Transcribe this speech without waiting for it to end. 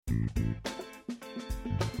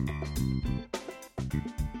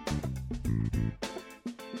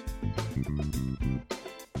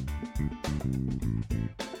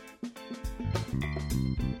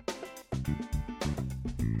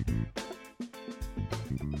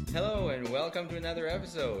Hello and welcome to another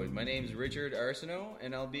episode. My name is Richard Arsenault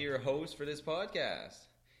and I'll be your host for this podcast.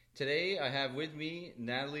 Today I have with me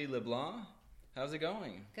Natalie LeBlanc. How's it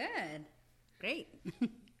going? Good. Great.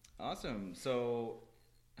 Awesome. So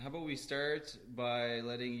how about we start by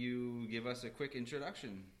letting you give us a quick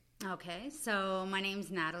introduction? Okay, so my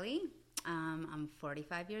name's Natalie. I'm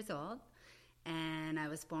 45 years old and I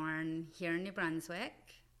was born here in New Brunswick,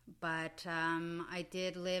 but I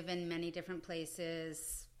did live in many different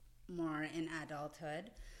places more in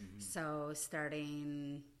adulthood. Mm-hmm. So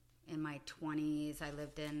starting in my 20s, I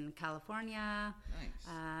lived in California,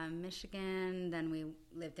 nice. Michigan, then we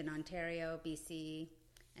lived in Ontario, BC,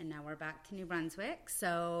 and now we're back to New Brunswick.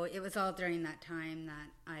 So it was all during that time that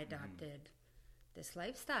I adopted this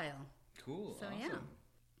lifestyle. Cool, so, awesome. Yeah.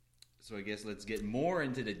 So I guess let's get more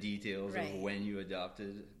into the details right. of when you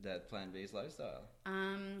adopted that plant-based lifestyle.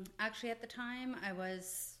 Actually, at the time,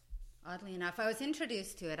 oddly enough, I was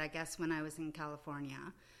introduced to it, I guess, when I was in California.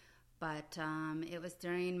 But it was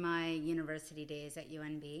during my university days at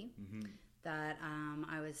UNB that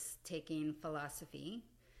I was taking philosophy.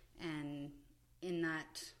 And in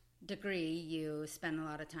that degree, you spend a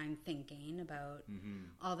lot of time thinking about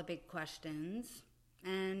all the big questions.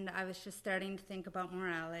 And I was just starting to think about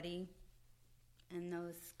morality and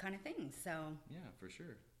those kind of things. So yeah, for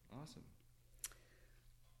sure. Awesome.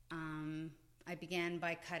 I began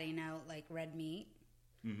by cutting out like red meat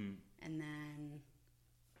and then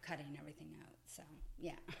cutting everything out. So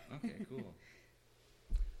yeah. Okay, cool.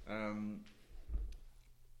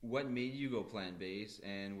 What made you go plant-based,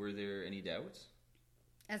 and were there any doubts?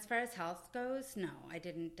 As far as health goes, no, I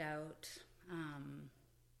didn't doubt,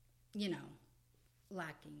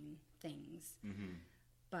 lacking things.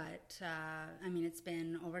 But, it's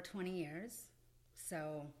been over 20 years,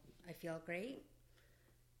 so I feel great.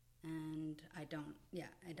 And I don't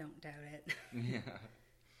doubt it. Yeah.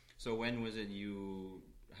 So when was it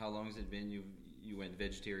how long has it been you went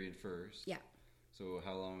vegetarian first? Yeah. So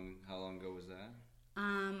how long ago was that?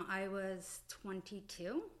 I was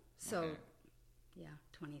 22, so okay. Yeah,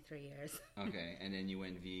 23 years. Okay, and then you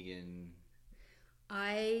went vegan.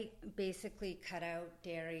 I basically cut out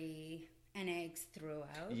dairy and eggs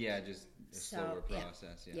throughout. Yeah, just a slower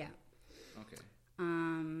process. Yeah. Okay.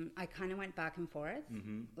 I kind of went back and forth,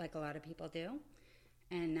 like a lot of people do,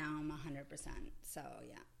 and now I'm 100%. So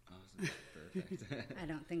yeah. Awesome. Perfect. I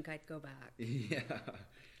don't think I'd go back. Yeah.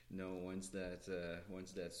 No, once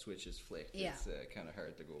that switch is flicked, it's kind of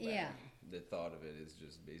hard to go back. Yeah. The thought of it is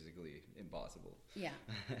just basically impossible. Yeah.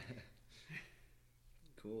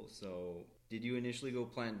 Cool. So, did you initially go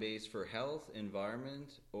plant-based for health,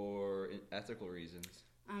 environment, or ethical reasons?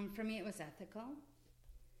 For me, it was ethical.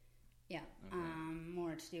 Yeah. Okay.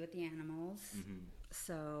 More to do with the animals.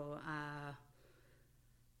 So,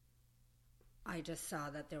 I just saw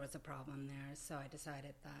that there was a problem there, so I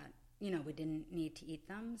decided that, we didn't need to eat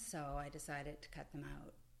them, so I decided to cut them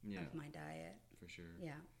out of my diet. For sure.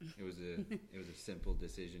 Yeah. It was a simple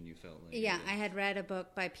decision, you felt like. Yeah, I had read a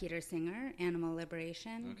book by Peter Singer, Animal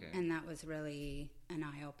Liberation, okay. and that was really an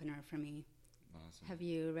eye-opener for me. Awesome. Have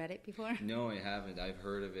you read it before? No, I haven't. I've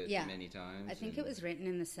heard of it many times. I think it was written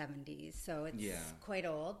in the 70s, so it's quite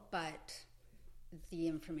old, but the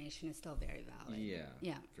information is still very valid.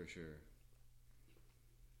 Yeah, for sure.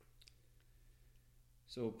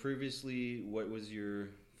 So previously, what was your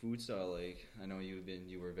food style like? I know you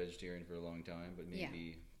were a vegetarian for a long time, but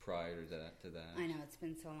maybe prior to that. I know, it's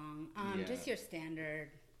been so long. Just your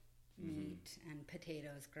standard meat and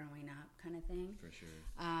potatoes growing up kind of thing. For sure.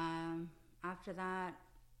 After that,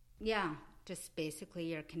 just basically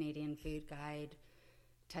your Canadian food guide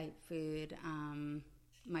type food.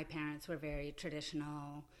 My parents were very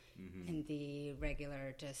traditional in the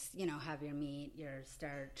regular, just, have your meat, your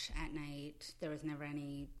starch at night. There was never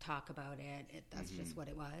any talk about it. That's just what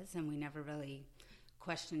it was, and we never really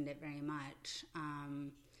questioned it very much.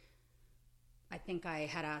 I think I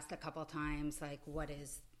had asked a couple times, like, what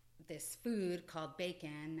is this food called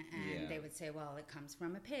bacon? And they would say, well, it comes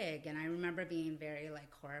from a pig. And I remember being very,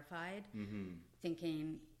 horrified,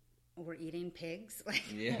 thinking, we're eating pigs? Like,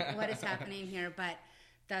 what is happening here? But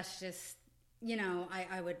that's just,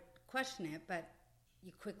 I would question it, but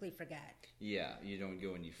you quickly forget. Yeah, you don't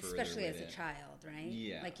go any further. Especially as with a child, right?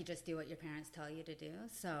 Yeah. Like, you just do what your parents tell you to do.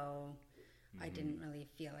 So I didn't really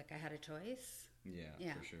feel like I had a choice.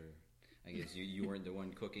 Yeah. For sure. I guess you weren't the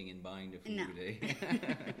one cooking and buying the food, No. eh?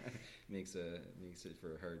 makes it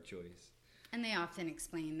for a hard choice. And they often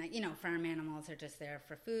explain that, farm animals are just there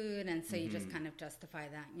for food, and so you just kind of justify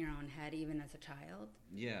that in your own head, even as a child.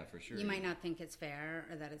 Yeah, for sure. You might not think it's fair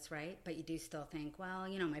or that it's right, but you do still think, well,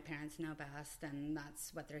 my parents know best, and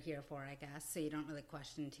that's what they're here for, I guess. So you don't really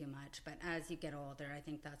question too much. But as you get older, I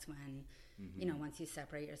think that's when, once you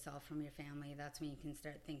separate yourself from your family, that's when you can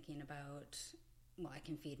start thinking about, well, I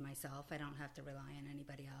can feed myself. I don't have to rely on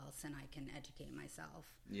anybody else, and I can educate myself.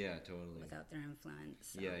 Yeah, totally. Without their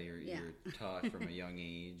influence. So, yeah, you're taught from a young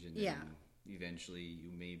age, and yeah. then eventually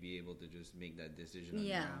you may be able to just make that decision on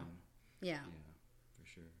yeah. your own. Yeah. Yeah, for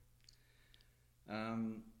sure.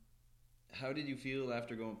 How did you feel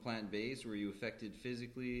after going plant-based? Were you affected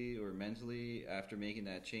physically or mentally after making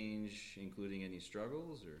that change, including any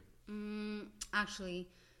struggles? Or actually,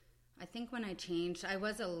 I think when I changed, I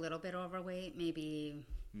was a little bit overweight, maybe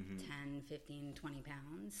 10, 15, 20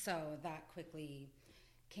 pounds. So that quickly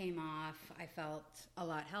came off. I felt a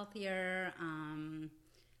lot healthier.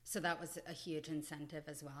 So that was a huge incentive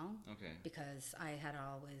as well. Okay. Because I had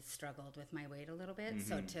always struggled with my weight a little bit.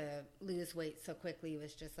 So to lose weight so quickly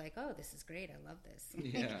was just like, oh, this is great. I love this.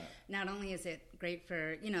 Yeah. Not only is it great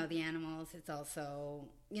for, the animals, it's also,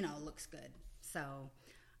 looks good. So,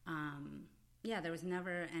 yeah, there was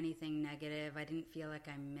never anything negative. I didn't feel like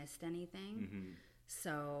I missed anything.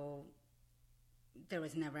 So there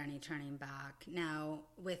was never any turning back. Now,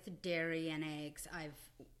 with dairy and eggs,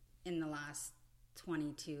 in the last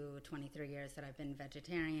 22, 23 years that I've been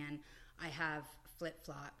vegetarian, I have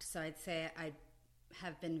flip-flopped. So I'd say I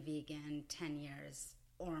have been vegan 10 years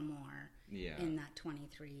or more in that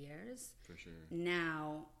 23 years. For sure.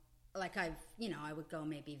 Now, like I would go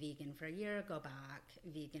maybe vegan for a year, go back,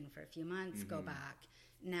 vegan for a few months, go back.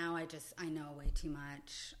 Now I know way too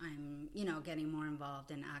much. I'm, getting more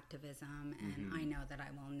involved in activism, and I know that I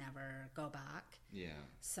will never go back. Yeah.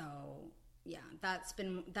 So, yeah,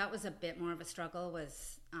 that was a bit more of a struggle.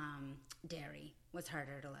 Was dairy was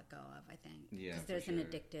harder to let go of, I think. Yeah, because there's an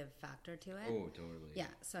addictive factor to it. Oh, totally. Yeah,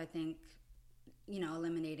 so I think,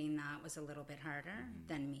 eliminating that was a little bit harder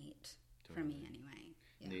than meat, for me anyway.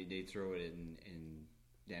 Yeah. They throw it in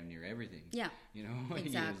damn near everything. Yeah.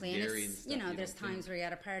 Exactly. And dairy it's, and stuff, there's times where you're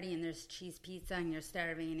at a party and there's cheese pizza and you're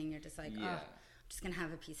starving and you're just like, oh, I'm just going to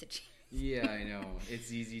have a piece of cheese. Yeah, I know.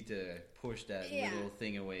 It's easy to push that little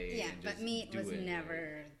thing away. Yeah, and but just meat do was it,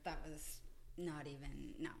 never, that was not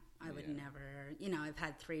even, no. I would never, I've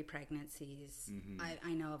had 3 pregnancies.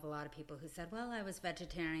 I know of a lot of people who said, well, I was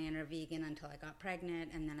vegetarian or vegan until I got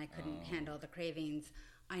pregnant and then I couldn't handle the cravings.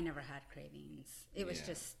 I never had cravings. It was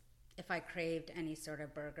just, if I craved any sort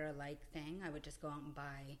of burger-like thing, I would just go out and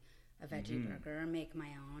buy a veggie burger or make my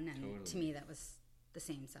own. And to me, that was the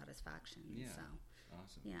same satisfaction. Yeah. So,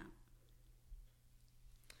 awesome. Yeah.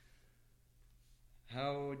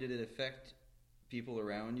 How did it affect people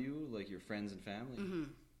around you, like your friends and family?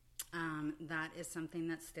 That is something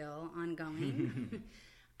that's still ongoing.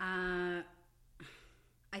 I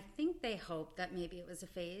think they hoped that maybe it was a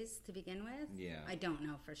phase to begin with. Yeah. I don't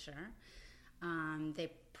know for sure. They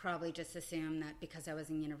probably just assumed that because I was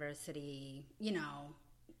in university,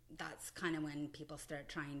 that's kind of when people start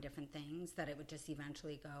trying different things, that it would just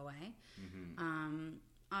eventually go away.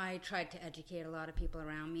 I tried to educate a lot of people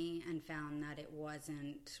around me and found that it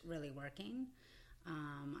wasn't really working.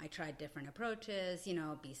 I tried different approaches,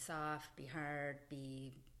 be soft, be hard,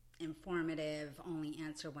 be informative, only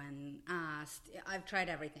answer when asked. I've tried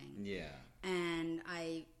everything. Yeah. And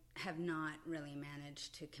I have not really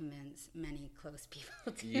managed to convince many close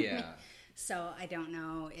people to me. So I don't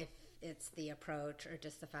know if it's the approach or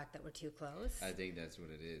just the fact that we're too close. I think that's what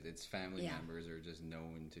it is. It's family members are just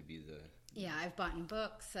known to be the... Yeah, I've bought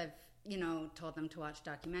books. I've, told them to watch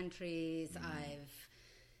documentaries.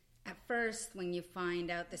 At first, when you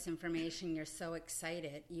find out this information, you're so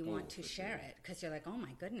excited. You want to share it because you're like, oh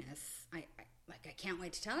my goodness. I can't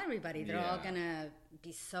wait to tell everybody. They're all going to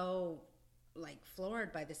be so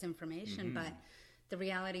floored by this information. But the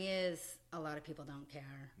reality is a lot of people don't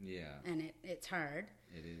care. Yeah. And it's hard.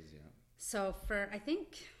 It is, yeah. So I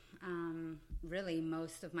think really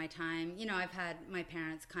most of my time, I've had my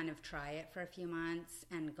parents kind of try it for a few months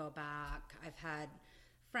and go back. I've had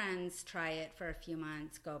friends try it for a few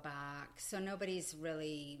months, go back. So nobody's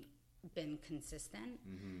really been consistent.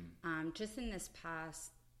 Just in this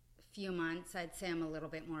past few months, I'd say I'm a little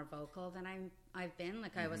bit more vocal than I've been.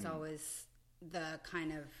 I was always the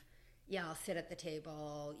kind of, I'll sit at the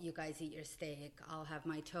table, you guys eat your steak, I'll have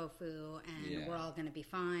my tofu, and we're all going to be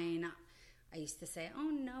fine. I used to say, oh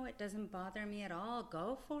no, it doesn't bother me at all,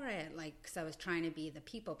 go for it, because I was trying to be the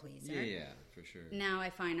people pleaser. Yeah, for sure. Now I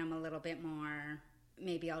find I'm a little bit more,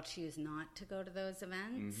 maybe I'll choose not to go to those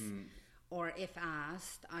events, or if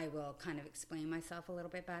asked, I will kind of explain myself a little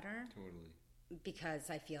bit better. Totally. Because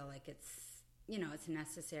I feel like it's, you know, it's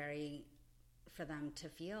necessary for them to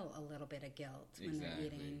feel a little bit of guilt when they're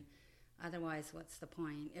eating. Otherwise, what's the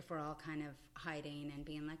point? If we're all kind of hiding and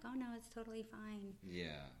being like, oh no, it's totally fine.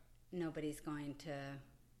 Yeah. Nobody's going to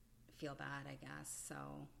feel bad, I guess. So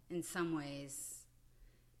in some ways,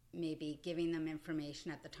 maybe giving them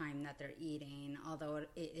information at the time that they're eating, although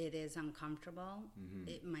it is uncomfortable,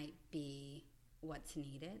 it might be what's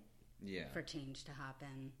needed for change to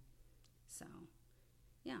happen. So,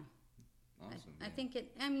 yeah. Awesome. I think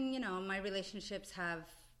I mean, you know, my relationships have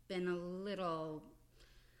been a little,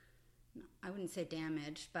 I wouldn't say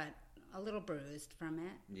damaged, but a little bruised from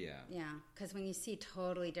it. Yeah. Yeah. Because when you see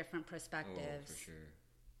totally different perspectives. Oh, for sure.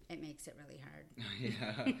 It makes it really hard.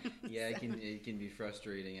 Yeah, it can be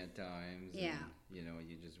frustrating at times. Yeah, and, you know,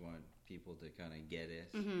 you just want people to kind of get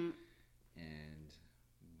it,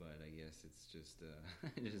 but I guess it's just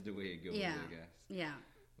just the way it goes. Yeah. I guess. Yeah.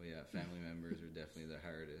 Well, yeah, family members are definitely the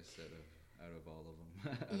hardest out of all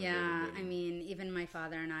of them. Yeah, I mean, even my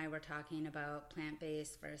father and I were talking about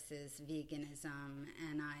plant-based versus veganism,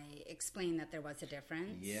 and I explained that there was a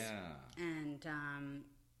difference. Yeah, and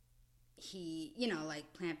he, you know,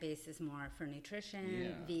 like plant-based is more for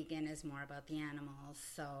nutrition, vegan is more about the animals.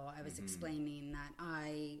 So I was explaining that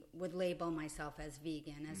I would label myself as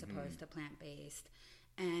vegan as opposed to plant-based.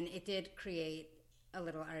 And it did create a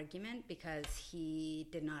little argument because he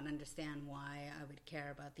did not understand why I would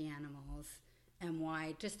care about the animals and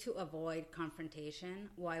why, just to avoid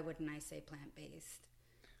confrontation, why wouldn't I say plant-based?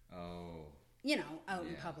 Oh. You know, out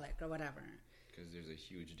in public or whatever. Because there's a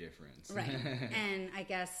huge difference. Right. And I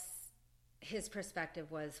guess his perspective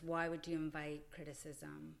was, why would you invite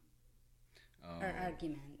criticism or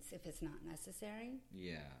arguments if it's not necessary?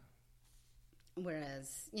 Yeah.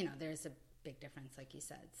 Whereas, you know, there's a big difference, like you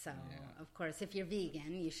said. So, of course, if you're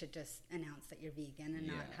vegan, you should just announce that you're vegan and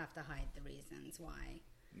not have to hide the reasons why.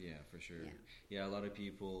 Yeah, for sure. Yeah, a lot of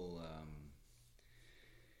people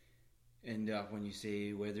end up, when you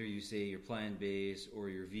say, whether you say you're plant-based or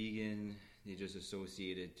you're vegan, they just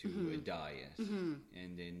associate it to a diet,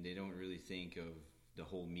 and then they don't really think of the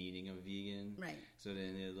whole meaning of vegan. Right. So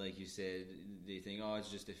then, like you said, they think, oh, it's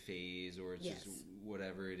just a phase, or it's just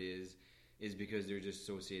whatever it is because they're just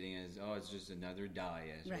associating as, oh, it's just another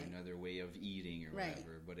diet or another way of eating or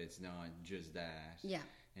whatever, but it's not just that. Yeah.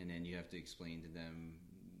 And then you have to explain to them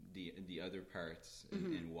the other parts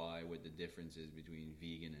and why, what the difference is between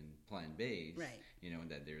vegan and plant-based. Right. You know,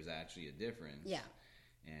 that there's actually a difference. Yeah.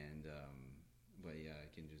 And, but yeah,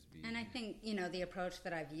 it can just be... And I think, you know, the approach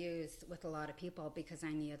that I've used with a lot of people, because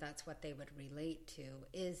I knew that's what they would relate to,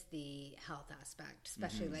 is the health aspect,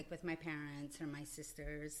 especially like with my parents or my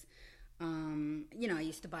sisters. You know, I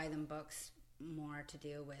used to buy them books more to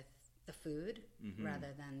do with the food rather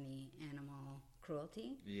than the animal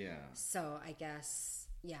cruelty. Yeah. So I guess,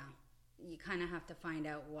 you kind of have to find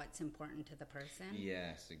out what's important to the person.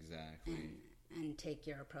 Yes, exactly. And take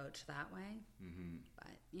your approach that way.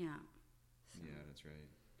 But, yeah. So. Yeah, that's right.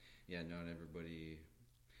 Yeah, not everybody...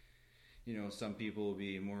 You know, some people will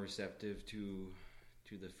be more receptive to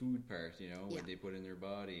the food part, you know, what they put in their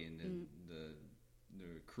body, and then the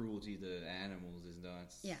cruelty to animals is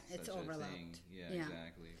not it's such overlooked. a thing. Yeah,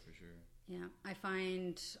 exactly, for sure. Yeah, I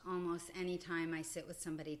find almost any time I sit with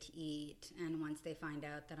somebody to eat, and once they find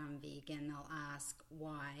out that I'm vegan, they'll ask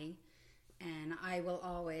why, and I will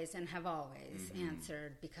always and have always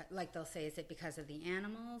answered, because, like, they'll say, is it because of the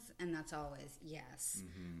animals? And that's always yes.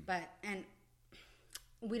 But, and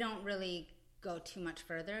we don't really go too much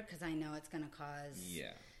further because I know it's going to cause...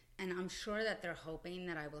 Yeah. And I'm sure that they're hoping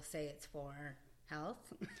that I will say it's for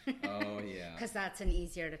health. Oh, yeah. Because that's an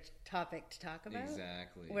easier topic to talk about.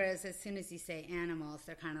 Exactly. Whereas as soon as you say animals,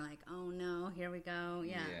 they're kind of like, oh no, here we go.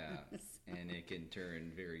 Yeah. Yeah. And it can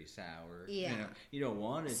turn very sour. Yeah. You don't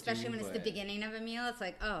want it Especially when it's the beginning of a meal. It's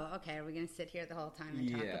like, oh, okay, are we going to sit here the whole time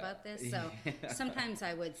and talk about this? So sometimes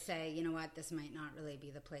I would say, you know what, this might not really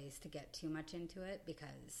be the place to get too much into it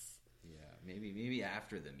because... Yeah, maybe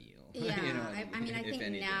after the meal. Yeah. You know, I mean, I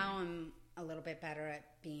think now I'm a little bit better at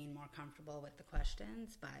being more comfortable with the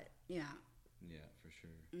questions, but yeah. Yeah, for sure.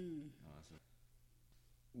 Awesome.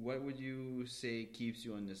 What would you say keeps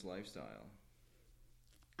you on this lifestyle?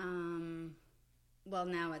 Well,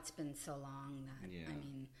 now it's been so long that, I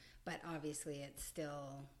mean, but obviously it's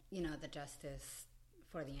still, you know, the justice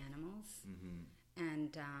for the animals.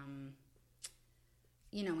 And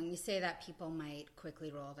when you say that, people might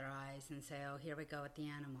quickly roll their eyes and say, oh, here we go with the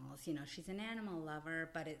animals. She's an animal lover,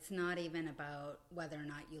 but it's not even about whether or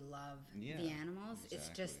not you love the animals. Exactly. It's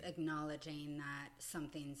just acknowledging that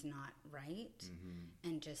something's not right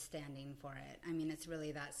and just standing for it. I mean, it's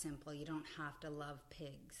really that simple. You don't have to love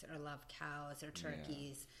pigs or love cows or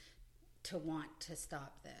turkeys to want to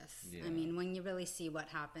stop this. Yeah. I mean, when you really see what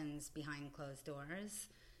happens behind closed doors,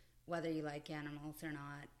 whether you like animals or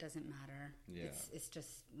not, doesn't matter. Yeah. It's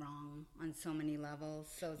just wrong on so many levels.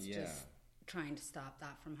 So it's just trying to stop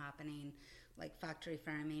that from happening. Like factory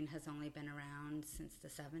farming has only been around since the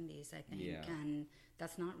 70s, I think. Yeah. And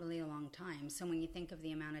that's not really a long time. So when you think of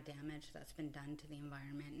the amount of damage that's been done to the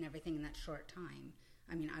environment and everything in that short time,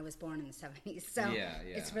 I mean, I was born in the 70s, so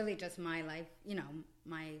it's really just my life,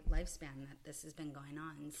 my lifespan that this has been going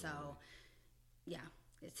on. Totally. So,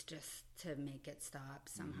 it's just to make it stop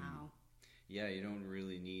somehow. Yeah, you don't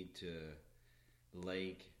really need to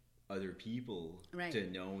like other people to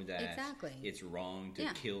know that it's wrong to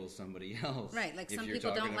kill somebody else. Right, like some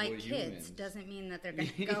people don't like kids doesn't mean that they're going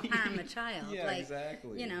to go harm a child.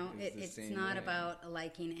 Exactly. It's not about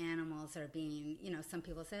liking animals or being, some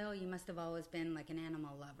people say, oh, you must have always been like an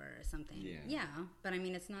animal lover or something. Yeah, but I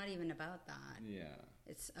mean, it's not even about that. Yeah.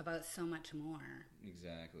 It's about so much more.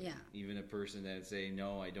 Exactly. Yeah. Even a person that say,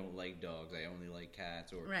 no, I don't like dogs, I only like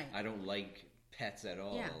cats, or I don't like pets at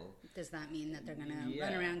all. Yeah. Does that mean that they're going to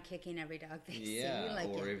run around kicking every dog they see?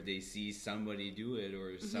 Or if they see somebody do it,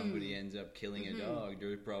 or somebody ends up killing a dog,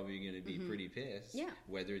 they're probably going to be pretty pissed. Yeah.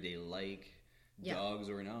 Whether they like dogs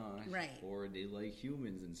or not. Right. Or they like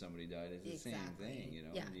humans and somebody died. It's the same thing,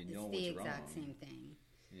 Yeah, you know it's the exact same thing.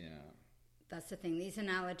 Yeah. That's the thing. These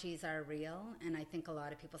analogies are real, and I think a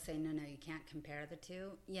lot of people say, no, you can't compare the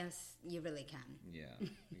two. Yes, you really can. Yeah,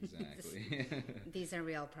 exactly. These are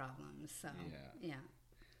real problems, so, yeah.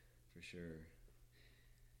 For sure.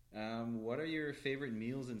 What are your favorite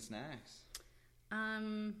meals and snacks?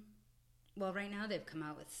 Well, right now they've come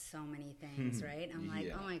out with so many things, right? I'm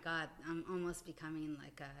like, oh my God, I'm almost becoming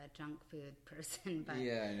like a junk food person. But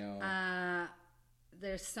yeah, I know.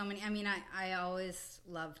 There's so many. I mean, I always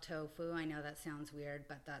love tofu. I know that sounds weird,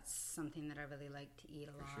 but that's something that I really like to eat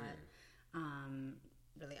a lot. Sure.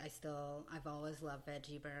 Really, I've always loved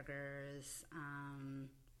veggie burgers.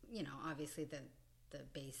 Obviously the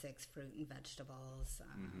basics, fruit and vegetables.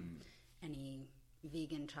 Any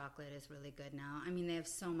vegan chocolate is really good now. I mean, they have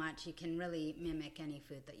so much. You can really mimic any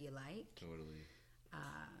food that you like. Totally.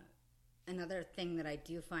 Another thing that I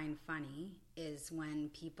do find funny is when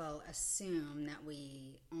people assume that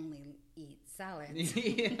we only eat salads.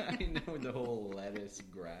 Yeah, I know, the whole lettuce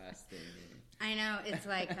grass thing. I know, it's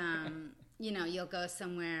like, you'll go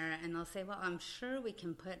somewhere and they'll say, well, I'm sure we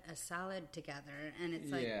can put a salad together. And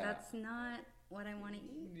it's like, that's not what I want to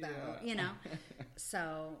eat, though,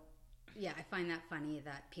 So... Yeah, I find that funny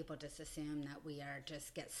that people just assume that we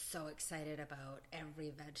get so excited about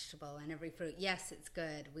every vegetable and every fruit. Yes, it's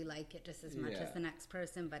good. We like it just as much as the next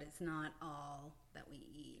person, but it's not all that we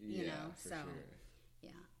eat, you know? For sure.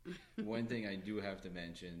 Yeah. One thing I do have to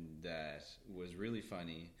mention that was really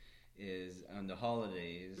funny is on the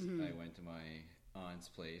holidays, I went to my aunt's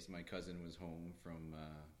place. My cousin was home from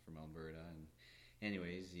Alberta, and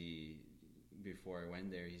anyways, before I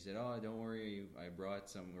went there, he said, "Oh, don't worry,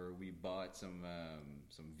 we bought some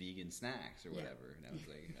vegan snacks or whatever." And I was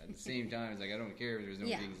like, at the same time, I was like, I don't care if there's no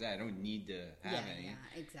vegan snacks. I don't need to have any.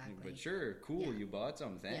 Yeah, exactly. But sure, cool, you bought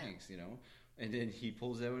some, thanks, And then he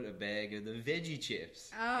pulls out a bag of the veggie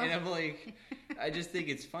chips. Oh. And I'm like, I just think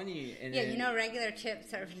it's funny. And then, regular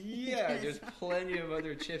chips are vegan. Yeah, there's plenty of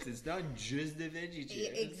other chips. It's not just the veggie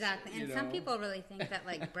chips. Exactly. And some people really think that,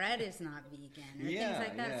 like, bread is not vegan or things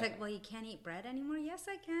like that. Yeah. It's like, well, you can't eat bread anymore? Yes,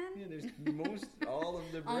 I can. Yeah, there's all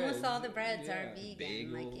of the breads. Almost all the breads are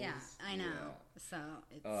vegan. Bagels. Like, I know. Yeah. So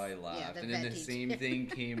it's... Oh, I laughed. And then the same thing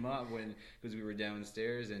came up because we were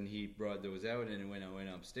downstairs and he brought those out, and when I went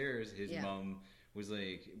upstairs, his mom was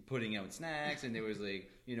like putting out snacks, and there was like,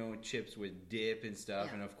 chips with dip and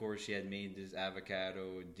stuff. And of course she had made this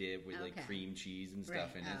avocado dip with like cream cheese and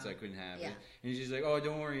stuff in it, so I couldn't have it. And she's like, "Oh,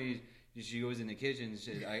 don't worry." She goes in the kitchen and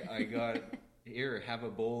she said, I got, here, have a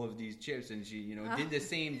bowl of these chips. And she, did the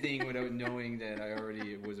same thing without knowing that I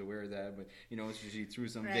already was aware of that. But, so she threw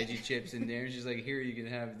some veggie chips in there, and she's like, "Here, you can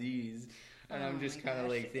have these." And I'm just kind of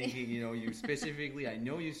like thinking, I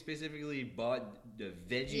know you specifically bought the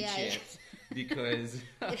veggie chips because...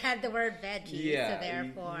 it had the word veggie, so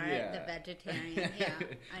therefore the vegetarian,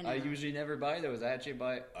 I know. I usually never buy those. I actually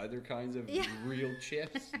buy other kinds of real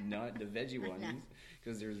chips, not the veggie ones,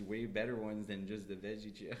 because there's way better ones than just the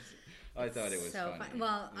veggie chips. I thought it was so funny.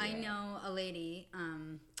 Well, I know a lady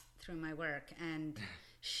through my work, and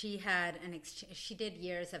she had she did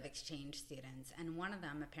years of exchange students, and one of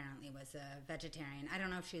them apparently was a vegetarian. I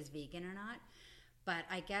don't know if she was vegan or not, but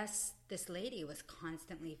I guess this lady was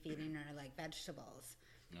constantly feeding her like vegetables.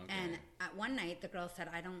 Okay. And at one night, the girl said,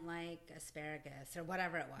 "I don't like asparagus," or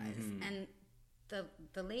whatever it was. And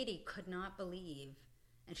the lady could not believe,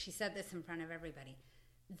 and she said this in front of everybody,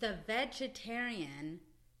 the vegetarian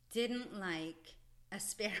didn't like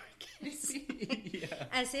asparagus.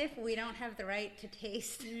 As if we don't have the right to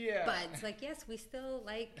taste buds. Like, yes, we still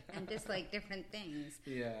like and dislike different things.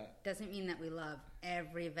 Doesn't mean that we love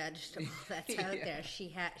every vegetable that's out there.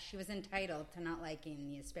 She was entitled to not liking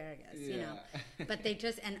the asparagus, you know. But they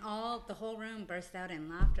just, and the whole room burst out in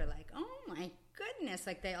laughter, like, oh my goodness,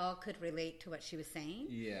 like they all could relate to what she was saying.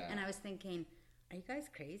 And I was thinking, are you guys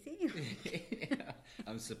crazy?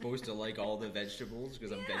 I'm supposed to like all the vegetables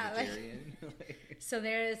because I'm vegetarian. So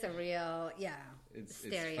there is a real,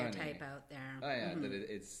 stereotype out there. Oh yeah, that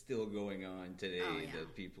it's still going on today.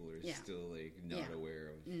 That people are still like not aware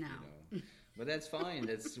of. No. You know. But that's fine.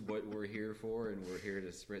 That's what we're here for, and we're here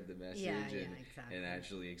to spread the message and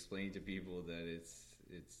actually explain to people that it's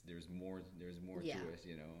there's more to it.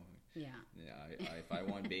 You know. If I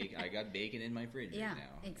want bacon, I got bacon in my fridge right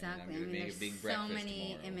now. Exactly. I'm gonna make a big breakfast so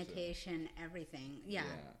many tomorrow, imitation everything.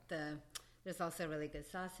 There's also really good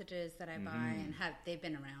sausages that I buy, and they've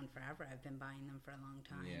been around forever. I've been buying them for a long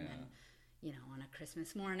time, and you know, on a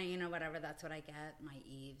Christmas morning or whatever, that's what I get, my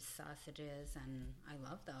Eve's sausages, and I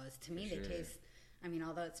love those. To me, they taste, I mean,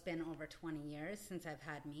 although it's been over 20 years since I've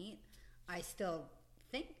had meat, I still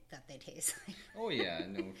think that they taste like for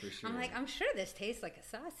sure. I'm like, I'm sure this tastes like a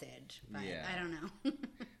sausage, but I don't know.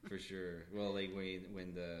 For sure. Well, like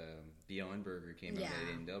when the Beyond Burger came out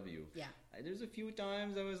at A&W, there's a few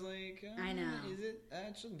times I was like, I know, is it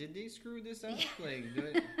actually, did they screw this up? Like,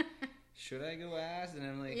 should I go ask? And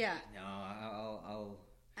I'm like, no, I'll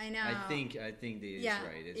I know. I think they it's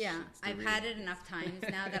right. It's I've had it enough times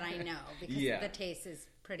now that I know, because the taste is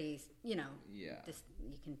pretty, you know. You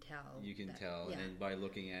can tell. You can tell, and by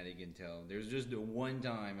looking at it, you can tell. There's just the one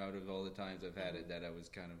time out of all the times I've had it that I was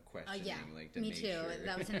kind of questioning, like, to me make too. Sure.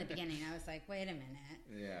 That was in the beginning. I was like, wait a minute.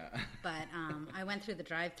 But I went through the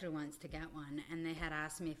drive-thru once to get one, and they had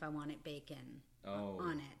asked me if I wanted bacon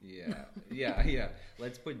on it.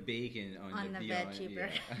 Let's put bacon on the veggie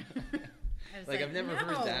burger. Like, I've never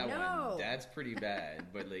heard that one. That's pretty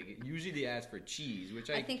bad. But like, usually they ask for cheese, which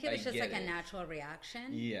I think it was just like a natural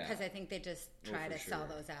reaction. Because I think they just try to sell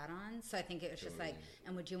those add-ons. So I think it was just like,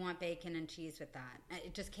 and would you want bacon and cheese with that?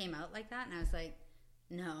 It just came out like that, and I was like,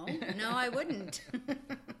 no, I wouldn't.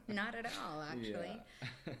 Not at all, actually.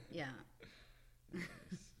 Nice.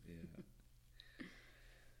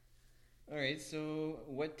 All right. So,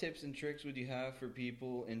 what tips and tricks would you have for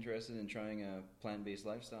people interested in trying a plant-based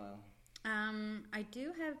lifestyle? I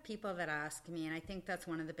do have people that ask me, and I think that's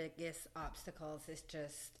one of the biggest obstacles is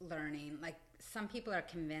just learning. Like, some people are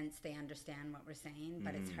convinced they understand what we're saying,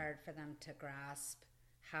 but it's hard for them to grasp,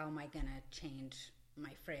 how am I going to change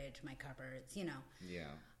my fridge, my cupboards, you know.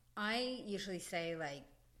 I usually say, like,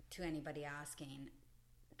 to anybody asking,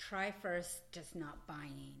 try first just not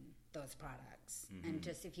buying those products. And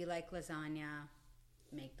just, if you like lasagna,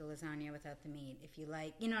 make the lasagna without the meat. If you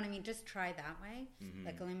like, you know what I mean? Just try that way.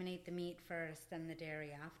 Like, eliminate the meat first, then the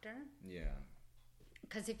dairy after.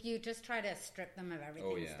 Because if you just try to strip them of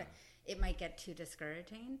everything, it might get too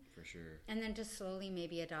discouraging. For sure. And then just slowly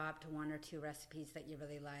maybe adopt one or two recipes that you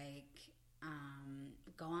really like.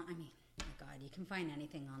 Go on. I mean, oh my God, you can find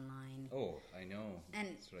anything online. Oh, I know. And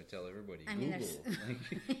that's what I tell everybody. I Google.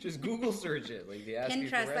 Like, just Google search it. Like, they ask Pinterest, you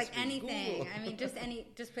for recipes, like anything. Google. I mean,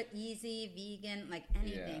 just put easy, vegan, like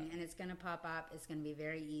anything, and it's going to pop up. It's going to be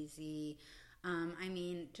very easy. I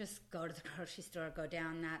mean, just go to the grocery store, go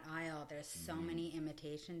down that aisle. There's so many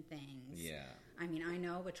imitation things. I mean, I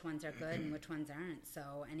know which ones are good and which ones aren't.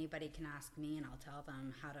 So anybody can ask me, and I'll tell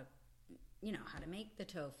them how to make the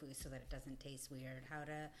tofu so that it doesn't taste weird. How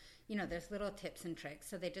to, there's little tips and tricks.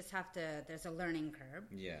 So they just have to. There's a learning curve.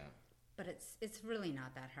 But it's really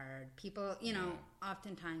not that hard. People,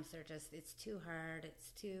 oftentimes they're just, it's too hard.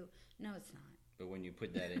 No, it's not. But when you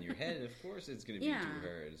put that in your head, of course it's going to be too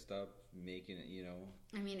hard. Stop making it,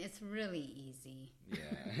 I mean, it's really easy.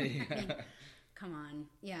 I mean, come on.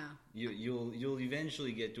 You'll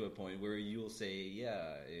eventually get to a point where you'll say,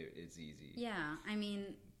 it's easy. I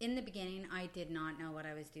mean, in the beginning, I did not know what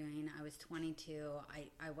I was doing. I was 22.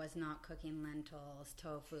 I was not cooking lentils,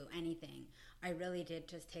 tofu, anything. I really did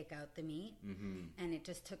just take out the meat, and it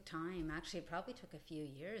just took time. Actually, it probably took a few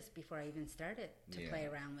years before I even started to play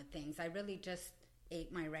around with things. I really just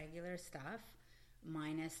ate my regular stuff,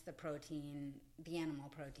 minus the protein, the animal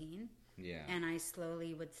protein. Yeah. And I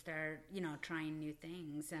slowly would start, trying new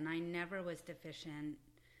things. And I never was deficient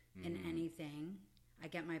in anything. I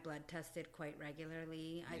get my blood tested quite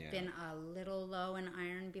regularly. I've been a little low in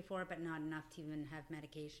iron before, but not enough to even have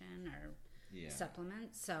medication or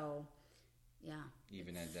supplements. So, yeah.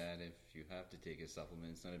 Even at that, if you have to take a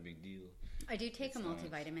supplement, it's not a big deal. I do take a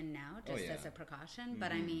multivitamin now, just as a precaution.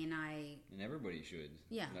 But I mean, and everybody should.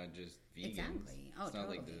 Yeah. Not just vegans. Exactly. Oh, it's not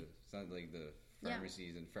totally. It's not like the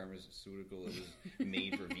pharmacies and pharmaceutical that was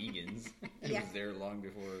made for vegans. It was there long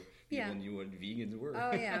before people knew what vegans were.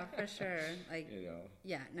 Oh yeah, for sure. Like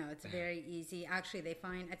Yeah, no, it's very easy. Actually,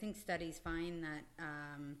 I think studies find that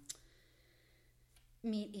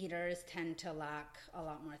meat eaters tend to lack a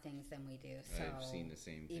lot more things than we do. So I've seen the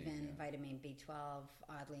same thing. Even vitamin B12,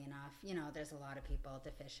 oddly enough, there's a lot of people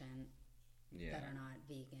deficient that are not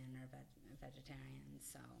vegan or vegetarian.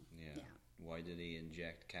 So yeah. Why do they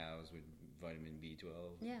inject cows with vitamin B12?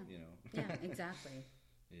 Yeah. Yeah, exactly.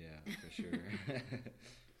 Yeah, for sure.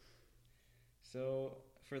 So,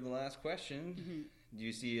 for the last question, do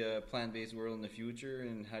you see a plant-based world in the future,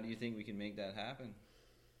 and how do you think we can make that happen?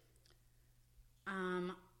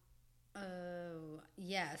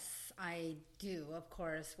 Yes, I do. Of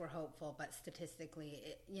course, we're hopeful, but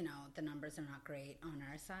statistically, the numbers are not great on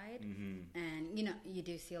our side. And, you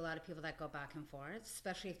do see a lot of people that go back and forth,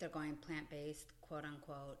 especially if they're going plant-based, quote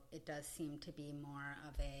unquote. It does seem to be more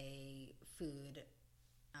of a food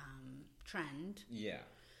trend. Yeah.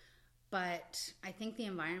 But I think the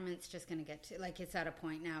environment's just going to get to, it's at a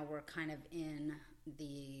point now we're kind of in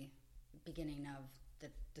the beginning of the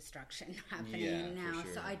destruction happening now.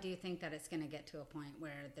 Sure. So I do think that it's going to get to a point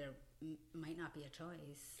where there might not be a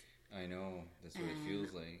choice. I know. That's what it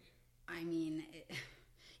feels like. I mean,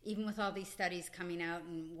 even with all these studies coming out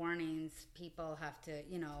and warnings, people have to,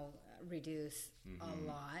 reduce a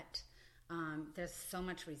lot. There's so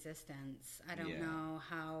much resistance. I don't know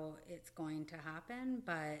how it's going to happen,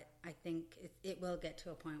 but I think it will get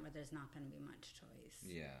to a point where there's not going to be much choice.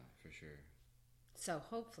 Yeah, for sure. So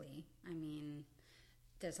hopefully, I mean,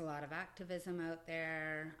 there's a lot of activism out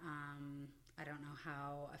there. I don't know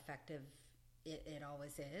how effective it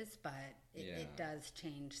always is, but it does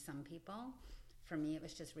change some people. For me, it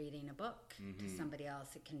was just reading a book. To somebody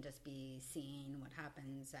else, it can just be seeing what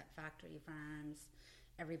happens at factory farms.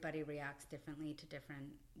 Everybody reacts differently to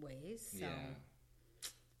different ways. So,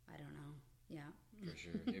 I don't know. Yeah. For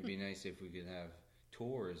sure. It'd be nice if we could have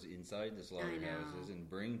tours inside the slaughterhouses and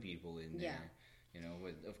bring people in there.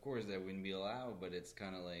 But of course that wouldn't be allowed, but it's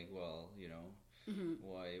kind of like, well,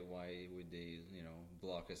 why would they,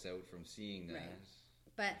 block us out from seeing that? Right.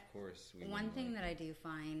 But of course, one thing that I do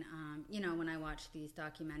find, when I watch these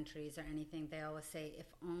documentaries or anything, they always say if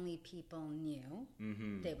only people knew,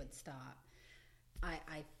 they would stop.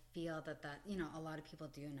 I feel that a lot of people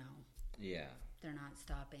do know. Yeah. They're not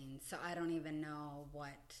stopping. So I don't even know what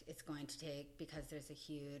it's going to take because there's a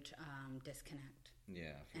huge disconnect.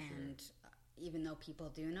 Yeah, for sure. And even though people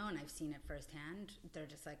do know, and I've seen it firsthand, they're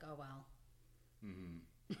just like, oh, well.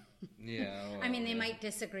 Yeah. Well, I mean, they might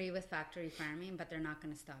disagree with factory farming, but they're not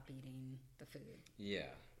going to stop eating the food. Yeah,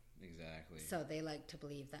 exactly. So they like to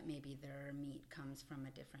believe that maybe their meat comes from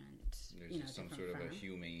a different, There's some sort farm. Of a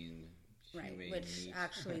humane which meat.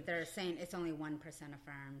 Actually they're saying it's only 1% of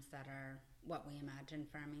farms that are what we imagine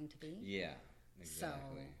farming to be. Yeah,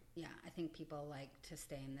 exactly. So, I think people like to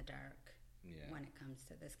stay in the dark when it comes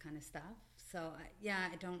to this kind of stuff. So,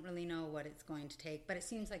 I don't really know what it's going to take, but it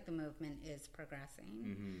seems like the movement is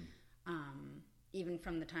progressing. Even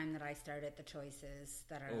from the time that I started, the choices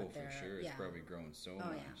that are out there. Oh, for sure. It's probably grown so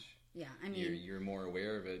much. Yeah, I mean, you're more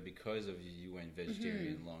aware of it because of you went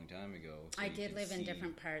vegetarian a long time ago. So I did live in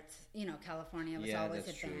different parts. California was always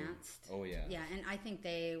advanced. True. Oh yeah. Yeah, and I think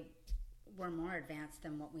they were more advanced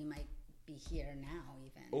than what we might be here now,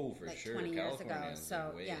 even. Oh, for sure. 20 years ago. California is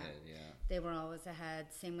So way ahead. Yeah. They were always ahead.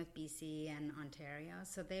 Same with BC and Ontario.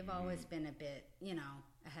 So they've always been a bit,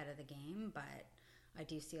 ahead of the game. But I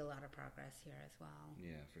do see a lot of progress here as well.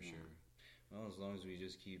 Yeah, for sure. Well, as long as we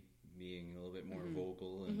just keep being a little bit more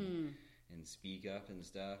vocal and speak up and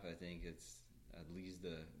stuff, I think it's at least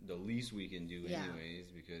the least we can do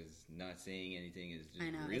anyways, because not saying anything is just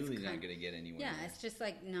really not going to get anywhere. Yeah, it's just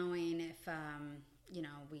like knowing if,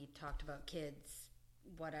 we talked about kids,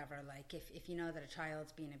 whatever, like if you know that a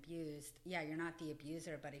child's being abused, you're not the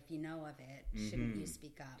abuser, but if you know of it, shouldn't you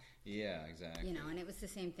speak up? Yeah, exactly. And it was the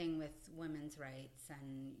same thing with women's rights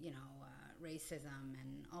and, racism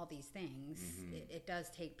and all these things. It does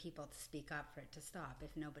take people to speak up for it to stop.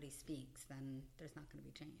 If nobody speaks, then there's not going to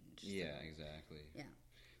be change. Yeah, exactly. Yeah.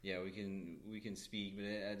 we can speak, but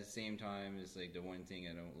at the same time, it's like the one thing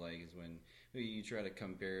I don't like is when you try to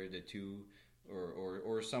compare the two,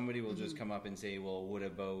 or somebody will just come up and say, well, what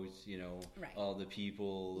about, all the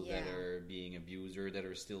people that are being abused or that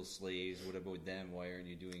are still slaves? What about them? Why aren't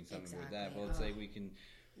you doing something about that? Well, it's like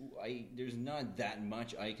there's not that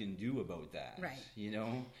much I can do about that, right?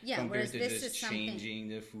 Compared to just changing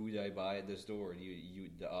the food I buy at the store.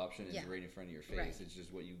 The option is right in front of your face. Right. It's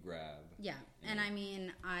just what you grab. Yeah, and I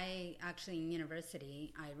mean, I actually in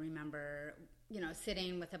university, I remember,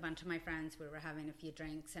 sitting with a bunch of my friends. We were having a few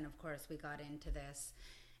drinks, and of course, we got into this,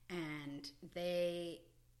 and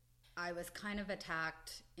I was kind of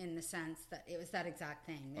attacked in the sense that it was that exact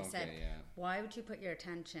thing. They said, why would you put your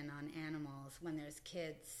attention on animals when there's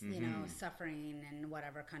kids, suffering in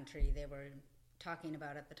whatever country they were talking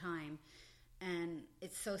about at the time? And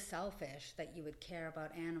it's so selfish that you would care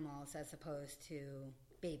about animals as opposed to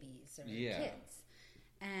babies or kids.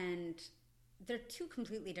 And they're two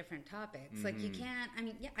completely different topics. Like, you can't,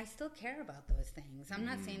 I still care about those things. I'm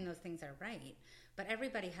not saying those things are right, but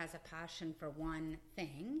everybody has a passion for one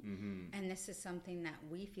thing, and this is something that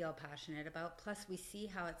we feel passionate about. Plus, we see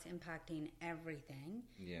how it's impacting everything,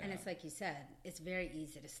 and it's like you said, it's very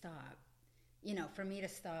easy to stop. For me to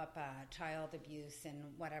stop child abuse in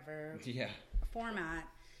whatever format,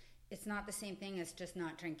 it's not the same thing as just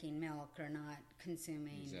not drinking milk or not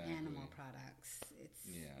consuming animal products.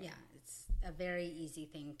 It's a very easy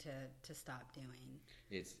thing to stop doing.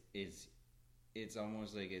 It's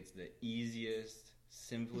almost like it's the easiest,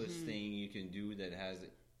 simplest thing you can do that has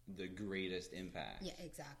the greatest impact. Yeah,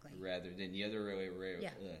 exactly. Rather than the other way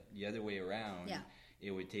around. Yeah.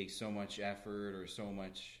 It would take so much effort or so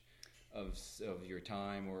much of your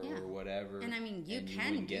time or whatever. And you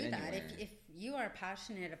can do that if you are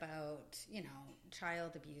passionate about,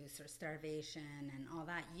 child abuse or starvation and all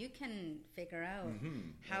that. You can figure out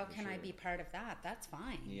how can I be part of that. That's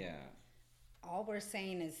fine. Yeah. All we're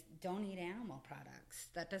saying is don't eat animal products.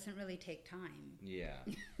 That doesn't really take time. Yeah,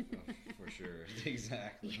 for sure.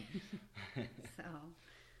 Exactly. So.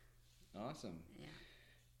 Awesome. Yeah.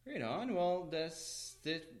 Right on. Well, that's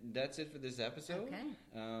it for this episode.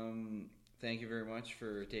 Okay. Thank you very much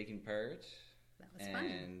for taking part. That was fun.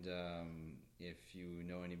 And if you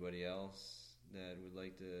know anybody else that would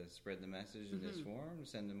like to spread the message in this form,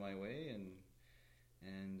 send them my way,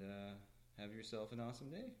 and have yourself an awesome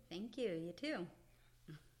day. Thank you. You too.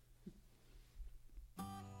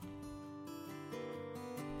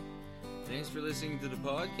 Thanks for listening to the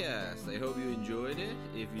podcast. I hope you enjoyed it.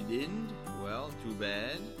 If you didn't, well, too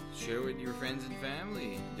bad. Share with your friends and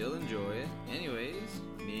family. They'll enjoy it. Anyways,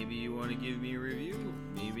 maybe you want to give me a review.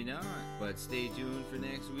 Maybe not. But stay tuned for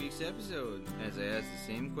next week's episode as I ask the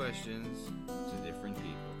same questions to different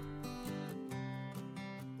people.